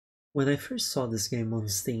When I first saw this game on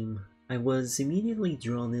Steam, I was immediately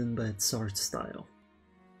drawn in by its art style.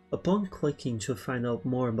 Upon clicking to find out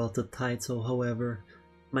more about the title, however,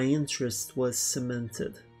 my interest was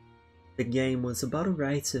cemented. The game was about a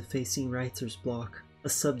writer facing writer's block, a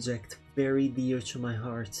subject very dear to my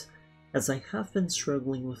heart, as I have been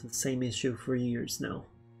struggling with the same issue for years now.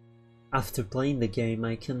 After playing the game,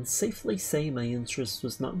 I can safely say my interest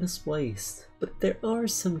was not misplaced, but there are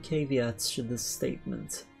some caveats to this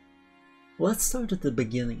statement. Let's start at the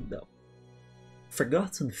beginning though.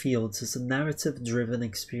 Forgotten Fields is a narrative-driven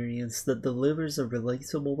experience that delivers a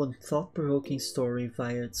relatable and thought-provoking story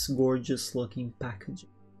via its gorgeous-looking packaging.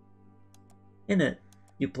 In it,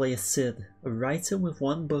 you play as Sid, a writer with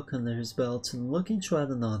one book under his belt and looking to add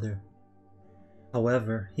another.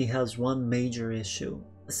 However, he has one major issue,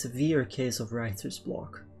 a severe case of writer's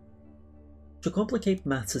block. To complicate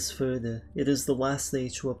matters further, it is the last day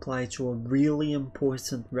to apply to a really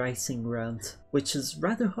important writing grant, which is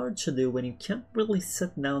rather hard to do when you can't really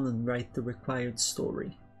sit down and write the required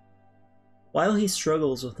story. While he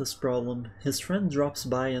struggles with this problem, his friend drops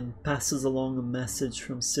by and passes along a message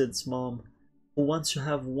from Sid's mom, who wants to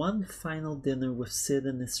have one final dinner with Sid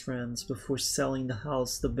and his friends before selling the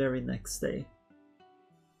house the very next day.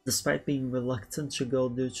 Despite being reluctant to go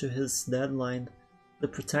due to his deadline, the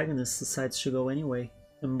protagonist decides to go anyway,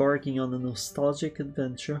 embarking on a nostalgic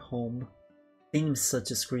adventure home. Themes such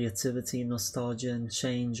as creativity, nostalgia, and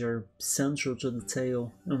change are central to the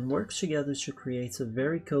tale and work together to create a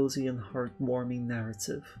very cozy and heartwarming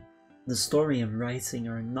narrative. The story and writing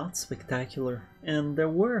are not spectacular, and there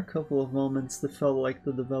were a couple of moments that felt like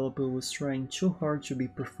the developer was trying too hard to be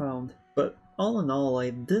profound, but all in all I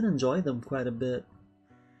did enjoy them quite a bit.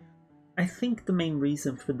 I think the main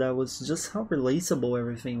reason for that was just how relatable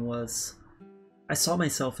everything was. I saw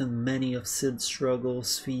myself in many of Sid's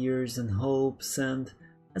struggles, fears, and hopes, and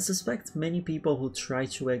I suspect many people who try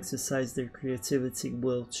to exercise their creativity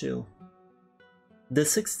will too.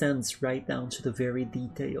 This extends right down to the very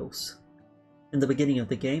details. In the beginning of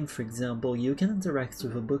the game, for example, you can interact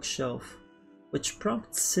with a bookshelf, which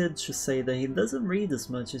prompts Sid to say that he doesn't read as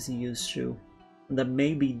much as he used to, and that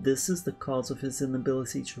maybe this is the cause of his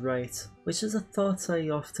inability to write, which is a thought I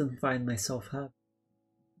often find myself having.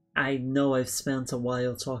 I know I've spent a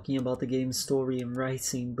while talking about the game's story and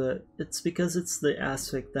writing, but it's because it's the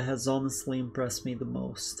aspect that has honestly impressed me the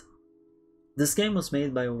most. This game was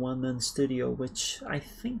made by a one-man studio, which I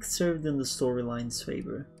think served in the storyline's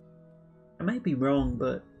favor. I might be wrong,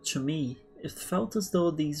 but to me, it felt as though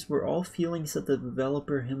these were all feelings that the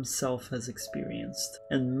developer himself has experienced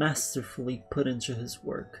and masterfully put into his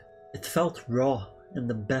work. It felt raw in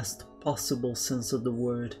the best possible sense of the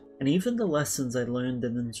word, and even the lessons I learned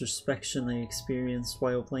and introspection I experienced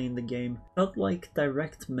while playing the game felt like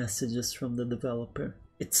direct messages from the developer.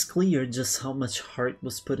 It's clear just how much heart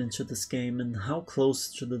was put into this game and how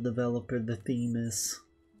close to the developer the theme is.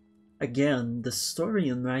 Again, the story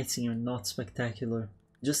and writing are not spectacular,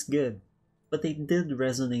 just good, but they did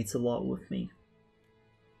resonate a lot with me.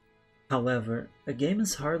 However, a game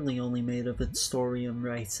is hardly only made of its story and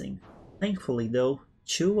writing. Thankfully though,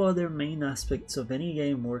 two other main aspects of any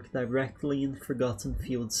game work directly in Forgotten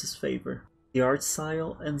Fields' favor: the art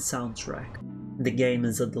style and soundtrack. The game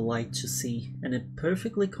is a delight to see, and it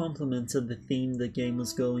perfectly complemented the theme the game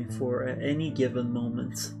was going for at any given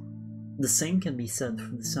moment. The same can be said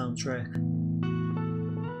for the soundtrack.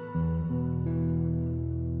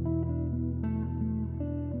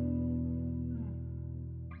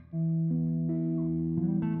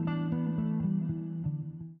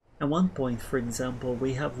 At one point, for example,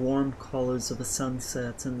 we have warm colors of a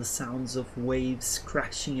sunset and the sounds of waves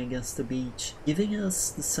crashing against the beach, giving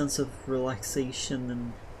us the sense of relaxation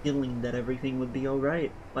and feeling that everything would be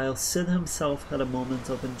alright, while Sid himself had a moment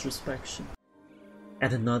of introspection.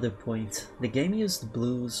 At another point, the game used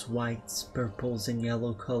blues, whites, purples, and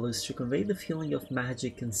yellow colors to convey the feeling of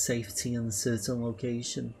magic and safety in a certain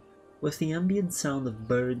location, with the ambient sound of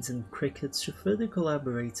birds and crickets to further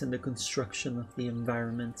collaborate in the construction of the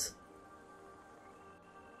environment.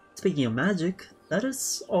 Speaking of magic, that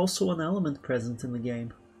is also an element present in the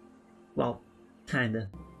game. Well, kinda.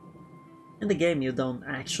 In the game you don't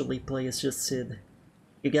actually play as just Sid.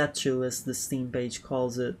 You get to, as the Steam page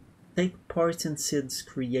calls it, take part in Sid's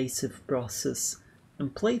creative process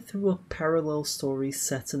and play through a parallel story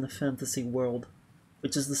set in a fantasy world,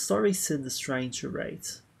 which is the story Sid is trying to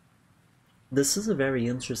write. This is a very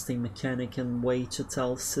interesting mechanic and way to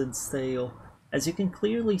tell Sid's tale, as you can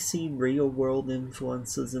clearly see real-world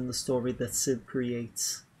influences in the story that Sid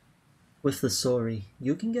creates. With the story,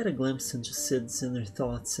 you can get a glimpse into Sid's inner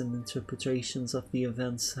thoughts and interpretations of the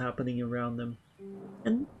events happening around him.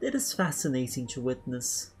 and it is fascinating to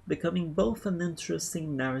witness, becoming both an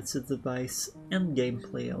interesting narrative device and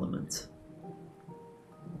gameplay element.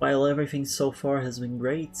 While everything so far has been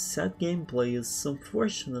great, sad gameplay is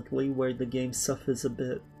unfortunately where the game suffers a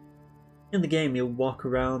bit. In the game, you walk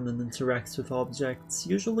around and interact with objects,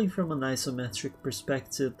 usually from an isometric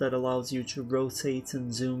perspective that allows you to rotate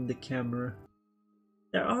and zoom the camera.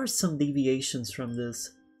 There are some deviations from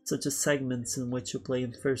this, such as segments in which you play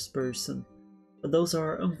in first person, but those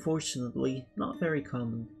are unfortunately not very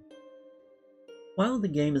common. While the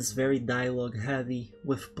game is very dialogue heavy,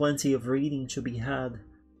 with plenty of reading to be had,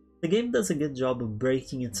 the game does a good job of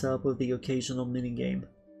breaking it up with the occasional minigame.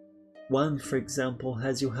 One, for example,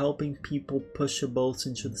 has you helping people push a boat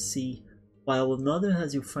into the sea, while another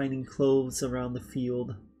has you finding clothes around the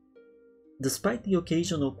field. Despite the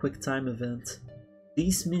occasional quick time event,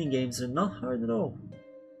 these minigames are not hard at all.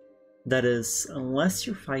 That is, unless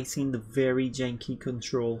you're fighting the very janky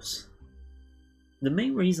controls. The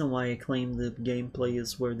main reason why I claim the gameplay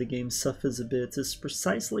is where the game suffers a bit is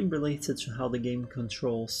precisely related to how the game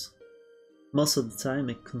controls. Most of the time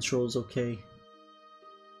it controls okay.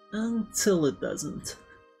 Until it doesn't.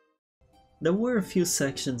 There were a few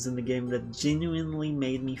sections in the game that genuinely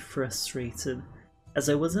made me frustrated, as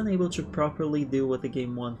I wasn't able to properly do what the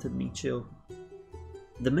game wanted me to.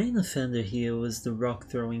 The main offender here was the rock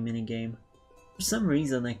throwing minigame. For some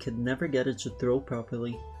reason I could never get it to throw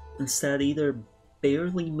properly, instead either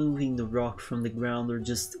barely moving the rock from the ground or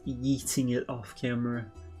just yeeting it off camera,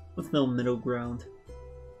 with no middle ground.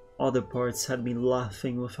 Other parts had me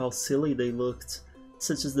laughing with how silly they looked,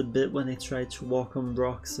 such as the bit when I tried to walk on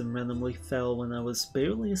rocks and randomly fell when I was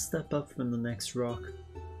barely a step up from the next rock.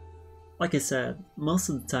 Like I said, most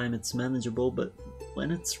of the time it's manageable, but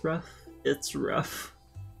when it's rough, it's rough.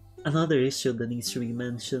 Another issue that needs to be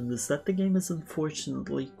mentioned is that the game is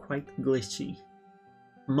unfortunately quite glitchy.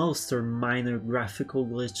 Most are minor graphical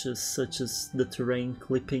glitches, such as the terrain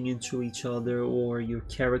clipping into each other or your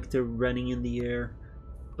character running in the air,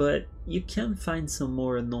 but you can find some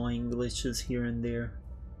more annoying glitches here and there.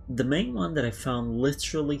 The main one that I found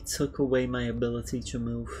literally took away my ability to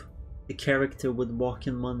move. The character would walk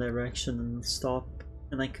in one direction and stop,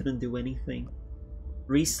 and I couldn't do anything.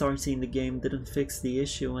 Restarting the game didn't fix the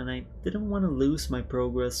issue, and I didn't want to lose my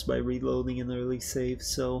progress by reloading an early save,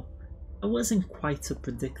 so I was in quite a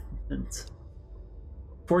predicament.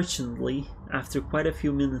 Fortunately, after quite a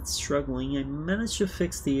few minutes struggling, I managed to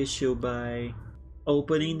fix the issue by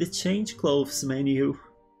opening the change clothes menu.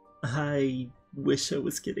 I wish I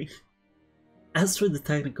was kidding. As for the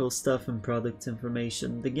technical stuff and product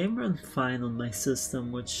information, the game ran fine on my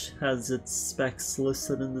system, which has its specs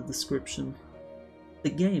listed in the description. The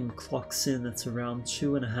game clocks in at around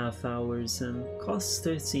 2.5 hours and costs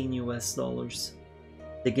 $13 US.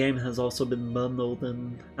 The game has also been bundled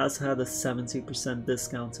and has had a 70%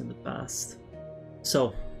 discount in the past.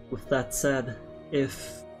 So, with that said,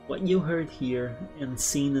 if what you heard here and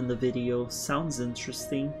seen in the video sounds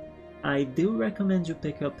interesting, I do recommend you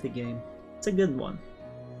pick up the game. It's a good one.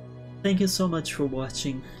 Thank you so much for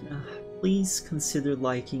watching. Please consider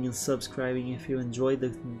liking and subscribing if you enjoyed the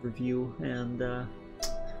review, and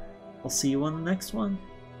I'll see you on the next one.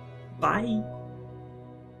 Bye!